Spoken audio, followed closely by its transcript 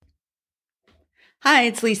Hi,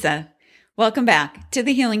 it's Lisa. Welcome back to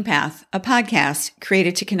The Healing Path, a podcast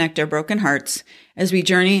created to connect our broken hearts as we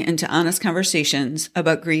journey into honest conversations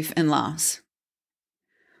about grief and loss.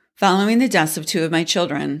 Following the deaths of two of my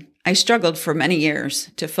children, I struggled for many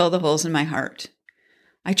years to fill the holes in my heart.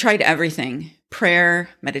 I tried everything: prayer,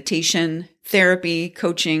 meditation, therapy,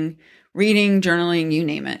 coaching, reading, journaling, you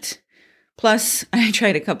name it. Plus, I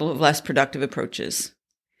tried a couple of less productive approaches.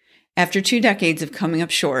 After 2 decades of coming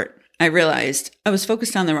up short, I realized I was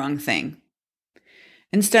focused on the wrong thing.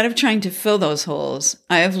 Instead of trying to fill those holes,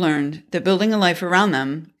 I have learned that building a life around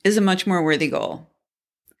them is a much more worthy goal.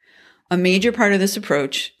 A major part of this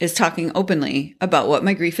approach is talking openly about what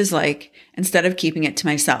my grief is like instead of keeping it to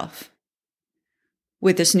myself.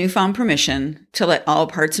 With this newfound permission to let all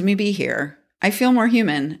parts of me be here, I feel more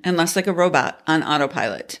human and less like a robot on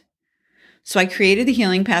autopilot. So I created the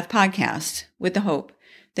Healing Path podcast with the hope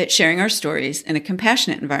that sharing our stories in a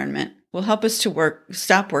compassionate environment will help us to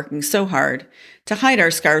stop working so hard to hide our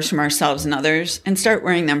scars from ourselves and others and start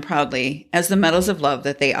wearing them proudly as the medals of love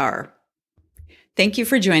that they are. Thank you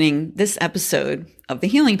for joining this episode of The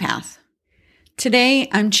Healing Path. Today,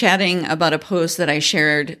 I'm chatting about a post that I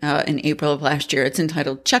shared in April of last year. It's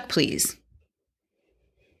entitled, Check Please.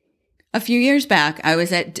 A few years back, I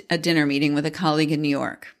was at a dinner meeting with a colleague in New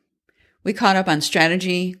York. We caught up on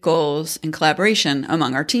strategy, goals, and collaboration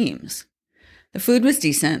among our teams. The food was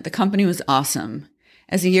decent. The company was awesome.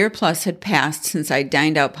 As a year plus had passed since I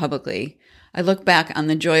dined out publicly, I look back on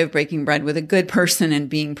the joy of breaking bread with a good person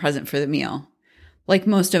and being present for the meal. Like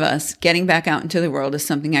most of us, getting back out into the world is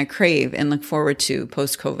something I crave and look forward to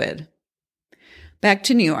post-COVID. Back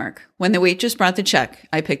to New York. When the waitress brought the check,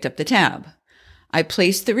 I picked up the tab. I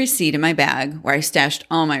placed the receipt in my bag where I stashed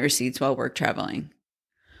all my receipts while work traveling.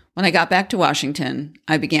 When I got back to Washington,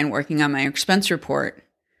 I began working on my expense report.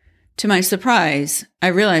 To my surprise, I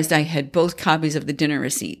realized I had both copies of the dinner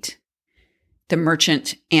receipt, the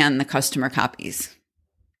merchant and the customer copies.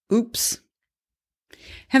 Oops.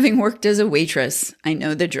 Having worked as a waitress, I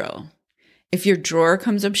know the drill. If your drawer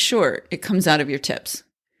comes up short, it comes out of your tips.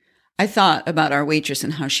 I thought about our waitress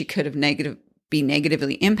and how she could have be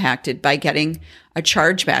negatively impacted by getting a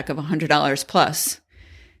chargeback of $100 plus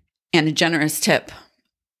and a generous tip.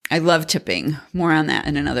 I love tipping. More on that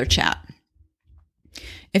in another chat.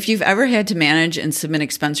 If you've ever had to manage and submit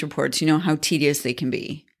expense reports, you know how tedious they can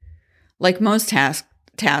be. Like most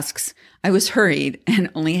tasks, I was hurried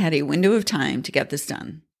and only had a window of time to get this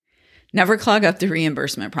done. Never clog up the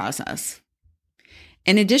reimbursement process.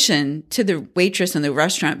 In addition to the waitress in the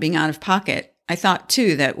restaurant being out of pocket, I thought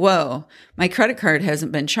too that, whoa, my credit card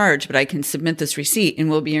hasn't been charged, but I can submit this receipt and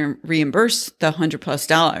will be reimbursed the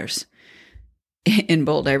 $100+. In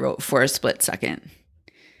bold, I wrote for a split second.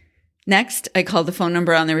 Next, I called the phone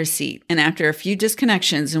number on the receipt, and after a few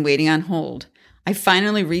disconnections and waiting on hold, I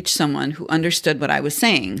finally reached someone who understood what I was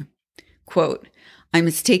saying. Quote, I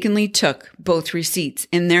mistakenly took both receipts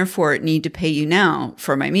and therefore need to pay you now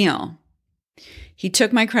for my meal. He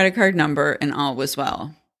took my credit card number and all was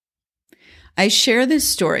well. I share this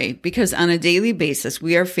story because on a daily basis,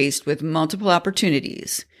 we are faced with multiple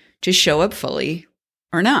opportunities to show up fully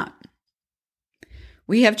or not.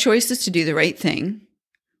 We have choices to do the right thing,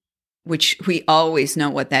 which we always know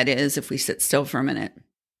what that is if we sit still for a minute,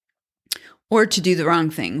 or to do the wrong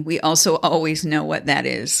thing. We also always know what that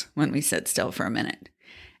is when we sit still for a minute.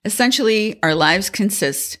 Essentially, our lives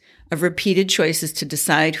consist of repeated choices to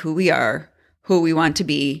decide who we are, who we want to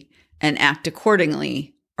be, and act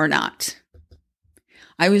accordingly or not.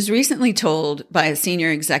 I was recently told by a senior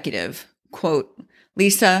executive, quote,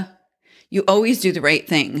 Lisa, you always do the right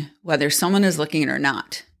thing, whether someone is looking or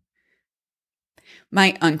not.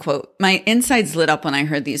 My insides lit up when I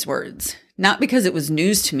heard these words, not because it was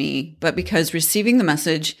news to me, but because receiving the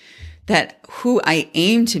message that who I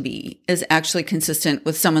aim to be is actually consistent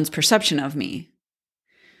with someone's perception of me.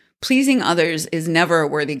 Pleasing others is never a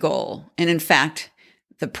worthy goal. And in fact,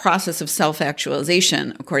 the process of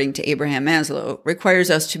self-actualization, according to Abraham Maslow, requires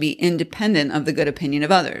us to be independent of the good opinion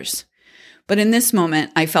of others. But in this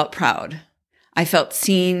moment, I felt proud. I felt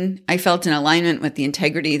seen. I felt in alignment with the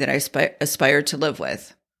integrity that I aspire to live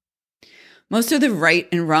with. Most of the right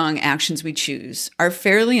and wrong actions we choose are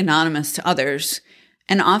fairly anonymous to others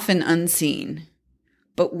and often unseen.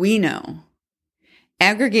 But we know.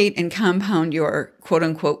 Aggregate and compound your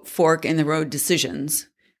quote-unquote fork in the road decisions,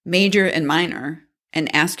 major and minor,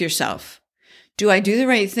 and ask yourself, do I do the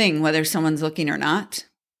right thing whether someone's looking or not?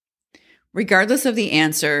 Regardless of the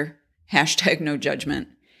answer, #no judgment,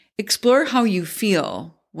 explore how you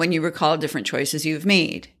feel when you recall different choices you've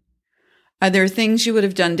made. Are there things you would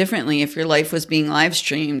have done differently if your life was being live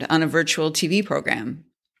streamed on a virtual TV program?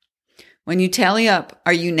 When you tally up,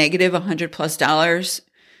 are you negative $100+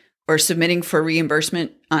 or submitting for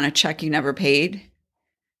reimbursement on a check you never paid?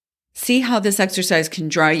 See how this exercise can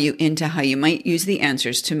draw you into how you might use the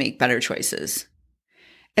answers to make better choices.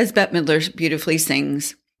 As Bette Midler beautifully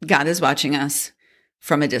sings, God is watching us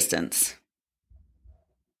from a distance.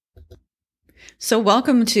 So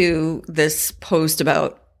welcome to this post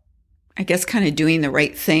about, I guess, kind of doing the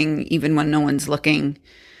right thing even when no one's looking.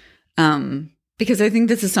 Because I think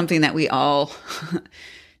this is something that we all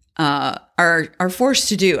are forced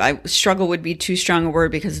to do. Struggle would be too strong a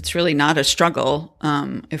word because it's really not a struggle.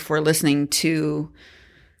 If we're listening to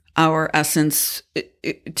our essence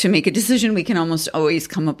to make a decision, we can almost always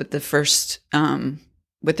come up with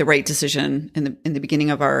with the right decision in the beginning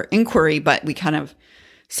of our inquiry, but we kind of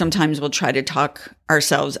sometimes will try to talk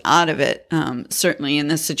ourselves out of it. Certainly in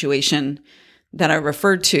this situation that I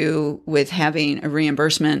referred to with having a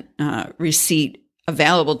reimbursement receipt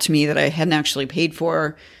available to me that I hadn't actually paid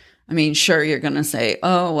for. I mean, sure, you're going to say,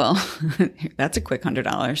 oh, well, that's a quick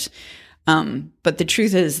 $100. But the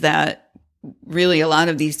truth is that really a lot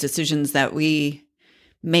of these decisions that we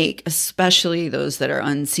make, especially those that are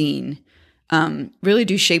unseen, really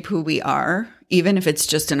do shape who we are, even if it's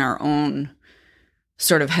just in our own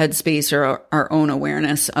sort of headspace or our own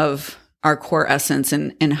awareness of our core essence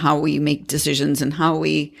and how we make decisions and how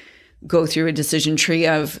we go through a decision tree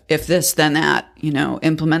of if this, then that,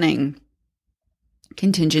 implementing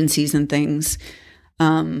contingencies and things.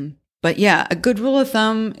 But yeah, a good rule of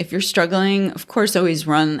thumb, if you're struggling, of course, always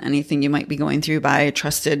run anything you might be going through by a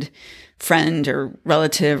trusted friend or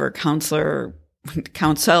relative or counselor,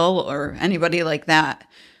 counsel or anybody like that.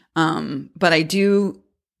 But I do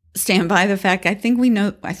stand by the fact I think we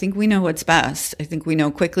know what's best. I think we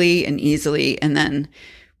know quickly and easily, and then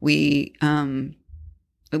we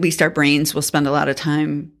at least our brains will spend a lot of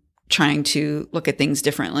time trying to look at things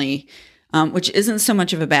differently, which isn't so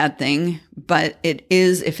much of a bad thing, but it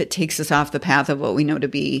is if it takes us off the path of what we know to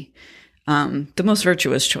be the most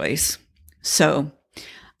virtuous choice. So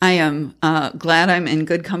I am glad I'm in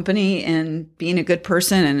good company and being a good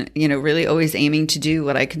person and, really always aiming to do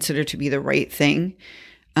what I consider to be the right thing.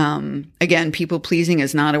 Again, people pleasing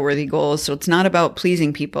is not a worthy goal. So it's not about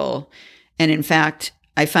pleasing people. And in fact,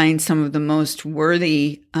 I find some of the most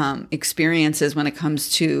worthy experiences when it comes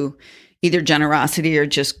to either generosity or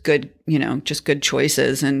just good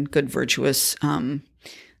choices and good virtuous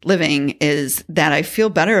living is that I feel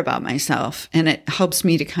better about myself. And it helps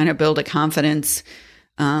me to kind of build a confidence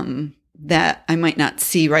that I might not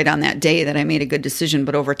see right on that day that I made a good decision,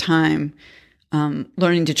 but over time,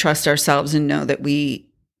 learning to trust ourselves and know that we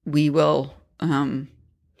will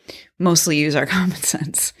mostly use our common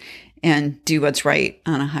sense and do what's right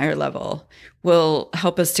on a higher level will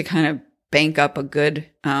help us to kind of bank up a good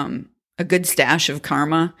stash of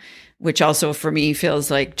karma, which also for me feels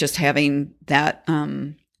like just having that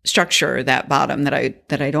structure, that bottom that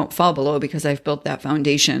I don't fall below because I've built that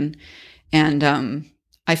foundation. And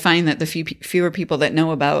I find that the fewer people that know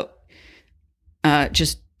about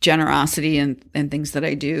just generosity and things that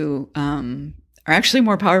I do are actually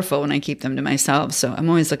more powerful when I keep them to myself. So I'm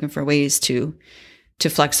always looking for ways to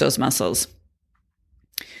flex those muscles.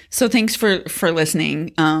 So thanks for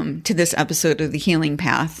listening to this episode of The Healing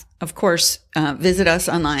Path. Of course, visit us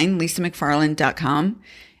online, lisamcfarland.com.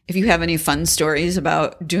 If you have any fun stories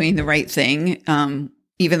about doing the right thing,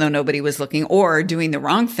 even though nobody was looking, or doing the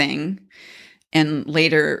wrong thing, and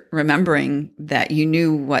later remembering that you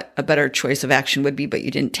knew what a better choice of action would be, but you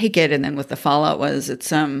didn't take it. And then what the fallout was, it's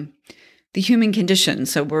the human condition.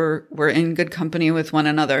 So we're in good company with one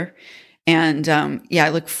another. And I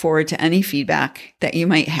look forward to any feedback that you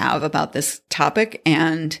might have about this topic.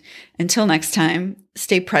 And until next time,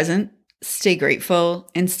 stay present, stay grateful,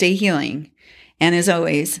 and stay healing. And as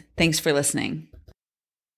always, thanks for listening.